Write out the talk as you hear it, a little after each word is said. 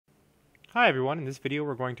Hi everyone, in this video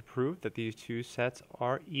we're going to prove that these two sets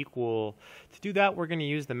are equal. To do that we're going to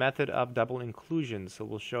use the method of double inclusion, so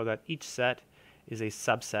we'll show that each set is a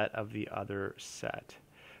subset of the other set.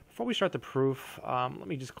 Before we start the proof, let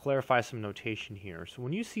me just clarify some notation here. So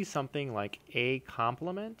when you see something like A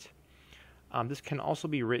complement, this can also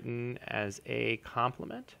be written as A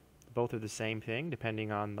complement. Both are the same thing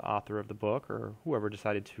depending on the author of the book or whoever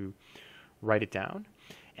decided to write it down.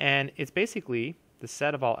 And it's basically the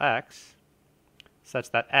set of all x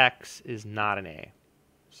such that x is not an A.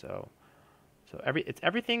 So it's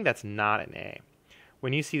everything that's not an A.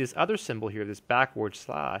 When you see this other symbol here, this backward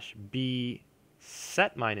slash, B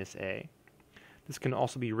set minus A, this can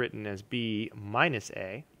also be written as B minus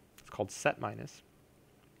A. It's called set minus.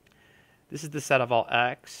 This is the set of all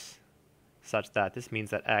x such that this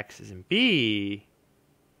means that x is in B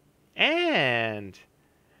and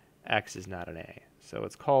x is not an A. So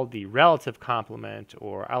it's called the relative complement,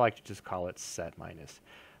 or I like to just call it set minus.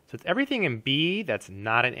 So it's everything in B that's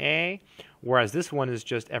not an A, whereas this one is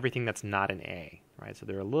just everything that's not an A, right? So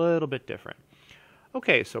they're a little bit different.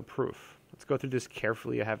 Okay, so proof. Let's go through this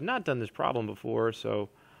carefully. I have not done this problem before, so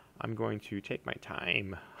I'm going to take my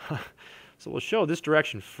time. So we'll show this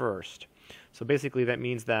direction first. So basically that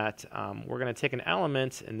means that we're going to take an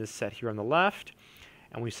element in this set here on the left,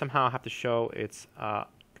 and we somehow have to show it's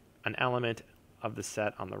an element of the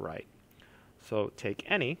set on the right. So take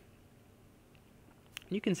any.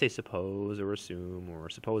 You can say suppose or assume or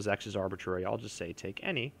suppose x is arbitrary. I'll just say take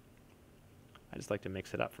any. I just like to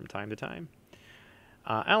mix it up from time to time.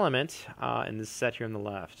 Element in this set here on the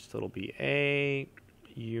left. So it'll be A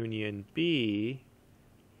union B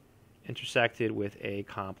intersected with A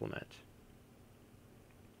complement.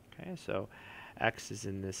 Okay, so x is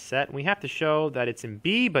in this set. And we have to show that it's in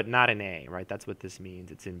B but not in A, right? That's what this means.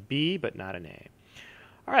 It's in B but not in A.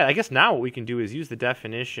 All right, I guess now what we can do is use the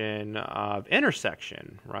definition of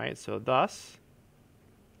intersection, right? So thus,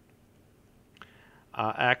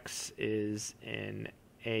 x is in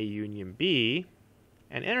A union B,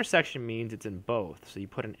 and intersection means it's in both. So you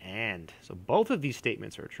put an and. So both of these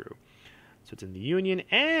statements are true. So it's in the union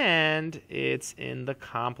and it's in the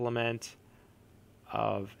complement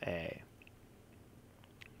of A.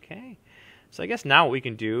 Okay, so I guess now what we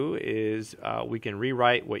can do is we can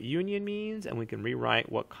rewrite what union means and we can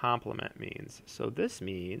rewrite what complement means. So this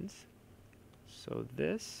means, I'll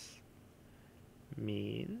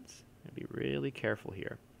be really careful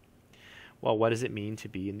here. Well, what does it mean to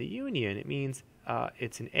be in the union? It means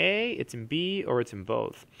it's in A, it's in B, or it's in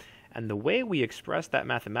both. And the way we express that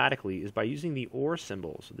mathematically is by using the or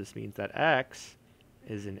symbol. So this means that x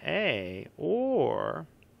is in A or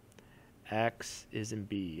x is in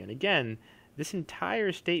B. And again, this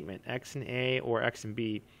entire statement, x in A or x in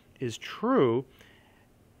B, is true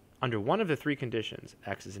under one of the three conditions.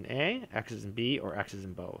 X is in A, x is in B, or x is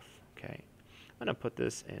in both. Okay, I'm going to put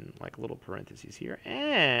this in like little parentheses here.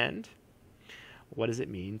 And what does it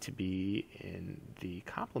mean to be in the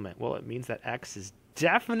complement? Well, it means that x is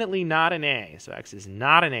definitely not an A. So x is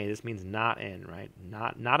not an A. This means not in, right?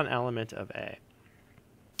 Not an element of A.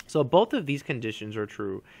 So both of these conditions are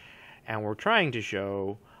true, and we're trying to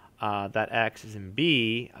show that x is in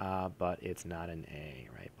B, but it's not in A,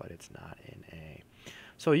 right? But it's not in A.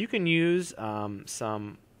 So you can use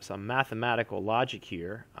some mathematical logic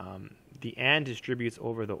here. The and distributes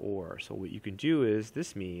over the or. So what you can do is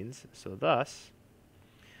this means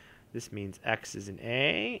x is in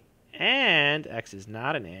A and x is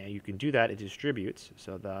not in A. You can do that, it distributes.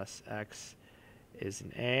 So thus x is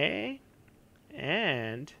in A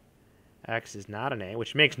and x is not an A,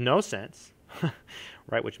 which makes no sense,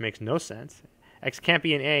 right? Which makes no sense. X can't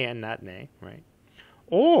be an A and not an A, right?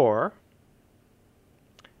 Or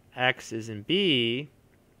x is in B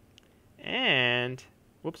and,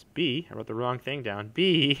 whoops, B, I wrote the wrong thing down,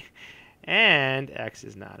 B and x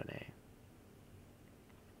is not an A.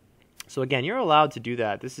 So again, you're allowed to do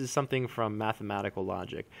that. This is something from mathematical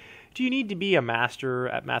logic. Do you need to be a master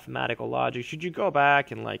at mathematical logic? Should you go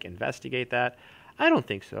back and like investigate that? I don't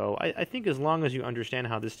think so. I think as long as you understand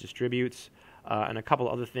how this distributes and a couple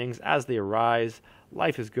other things as they arise,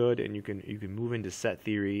 life is good, and you can move into set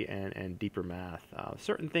theory and deeper math.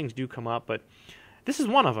 Certain things do come up, but this is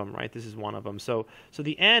one of them, right? This is one of them. So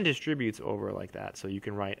the and distributes over like that. So you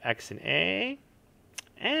can write x in A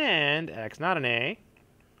and x not in A,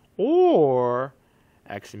 or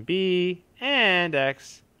x in B and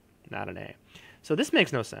x not in A. So this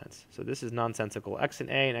makes no sense. So this is nonsensical. X in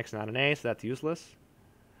A and x not in A, so that's useless.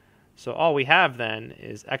 So all we have then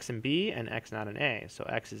is x in B and x not in A. So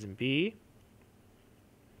x is in B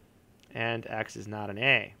and x is not in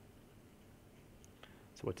A.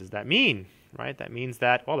 So what does that mean? right? That means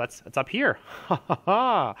that, well, it's up here.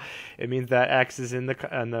 It means that x is in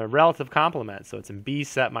the relative complement, so it's in B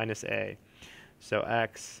set minus A. So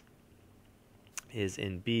x is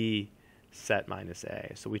in B set minus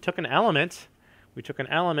A. So we took an element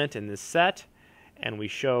in this set, and we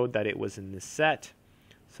showed that it was in this set.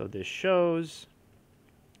 So this shows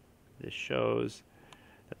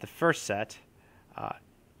that the first set,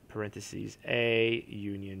 parentheses A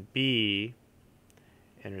union B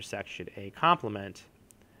intersection A complement,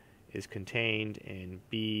 is contained in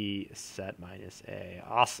B set minus A.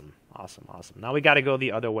 Awesome, awesome, awesome. Now we got to go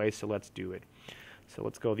the other way, so let's do it. So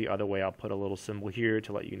let's go the other way. I'll put a little symbol here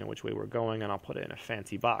to let you know which way we're going, and I'll put it in a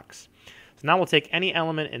fancy box. So now we'll take any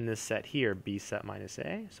element in this set here, B set minus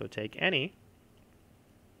A. So take any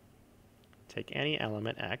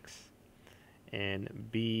element x in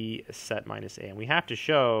B set minus A. And we have to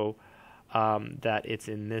show that it's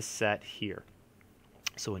in this set here.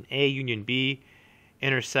 So an A union B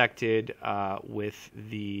intersected with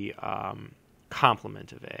the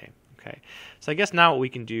complement of A. Okay. So I guess now what we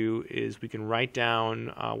can do is we can write down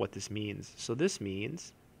what this means. So this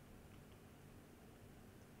means,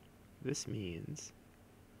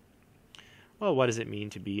 well, what does it mean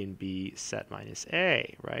to be in B set minus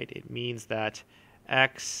A, right? It means that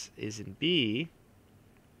x is in B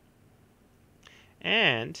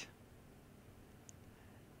and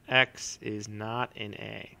x is not in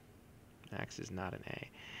A. X is not in A.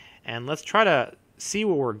 And let's try to see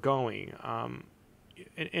where we're going.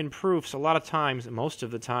 In proofs, a lot of times, most of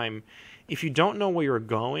the time, if you don't know where you're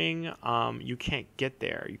going, you can't get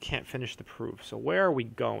there. You can't finish the proof. So where are we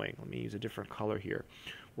going? Let me use a different color here.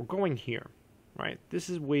 We're going here, right? This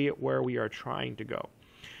is where we are trying to go.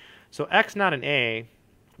 So x not an A,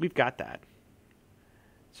 we've got that.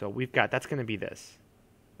 So that's going to be this,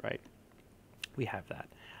 right? We have that.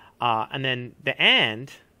 And then the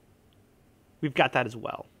and, we've got that as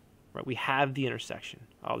well, right? We have the intersection.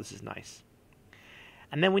 Oh, this is nice.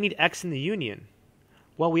 And then we need x in the union.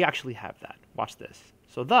 Well, we actually have that. Watch this.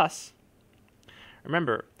 So thus,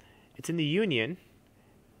 remember, it's in the union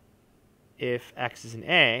if x is in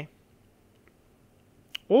A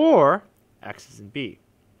or x is in B.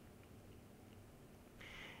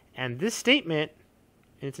 And this statement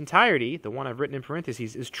in its entirety, the one I've written in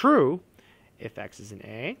parentheses, is true if x is in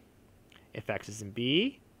A, if x is in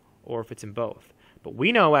B, or if it's in both. But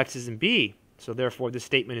we know x is in B, so therefore this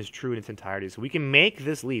statement is true in its entirety. So we can make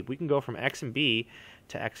this leap. We can go from x in B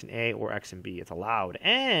to x in A or x in B. It's allowed.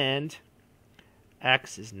 And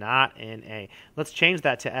x is not in A. Let's change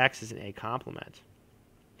that to x is in A complement.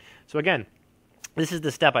 So again, this is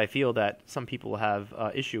the step I feel that some people have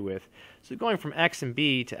issue with. So going from x in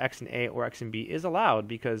B to x in A or x in B is allowed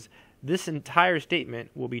because this entire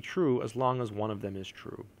statement will be true as long as one of them is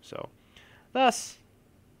true. So thus,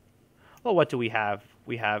 well, what do we have?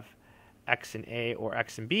 We have x in A or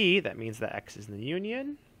x in B. That means that x is in the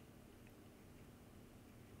union.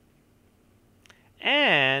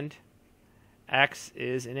 And x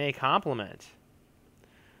is in A complement.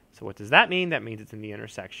 So what does that mean? That means it's in the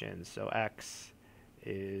intersection. So x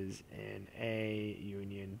is in A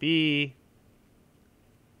union B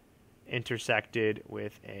intersected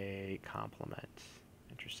with a complement.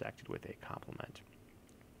 Intersected with a complement.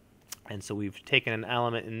 And so we've taken an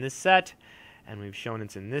element in this set and we've shown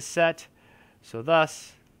it's in this set. So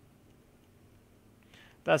thus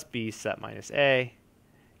B set minus A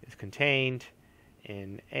is contained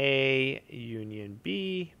in A union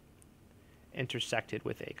B intersected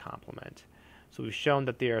with a complement. So we've shown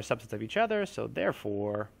that they are subsets of each other, so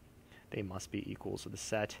therefore they must be equal. So the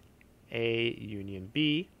set A union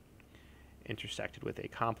B intersected with a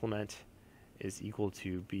complement is equal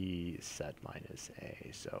to B set minus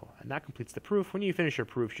A. So, and that completes the proof. When you finish your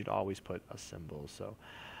proof, you should always put a symbol. So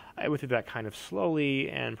I went through that kind of slowly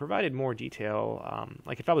and provided more detail.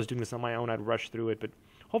 Like if I was doing this on my own, I'd rush through it, but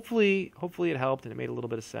hopefully it helped and it made a little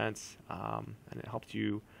bit of sense, and it helped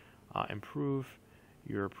you improve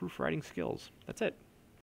your proofwriting skills. That's it.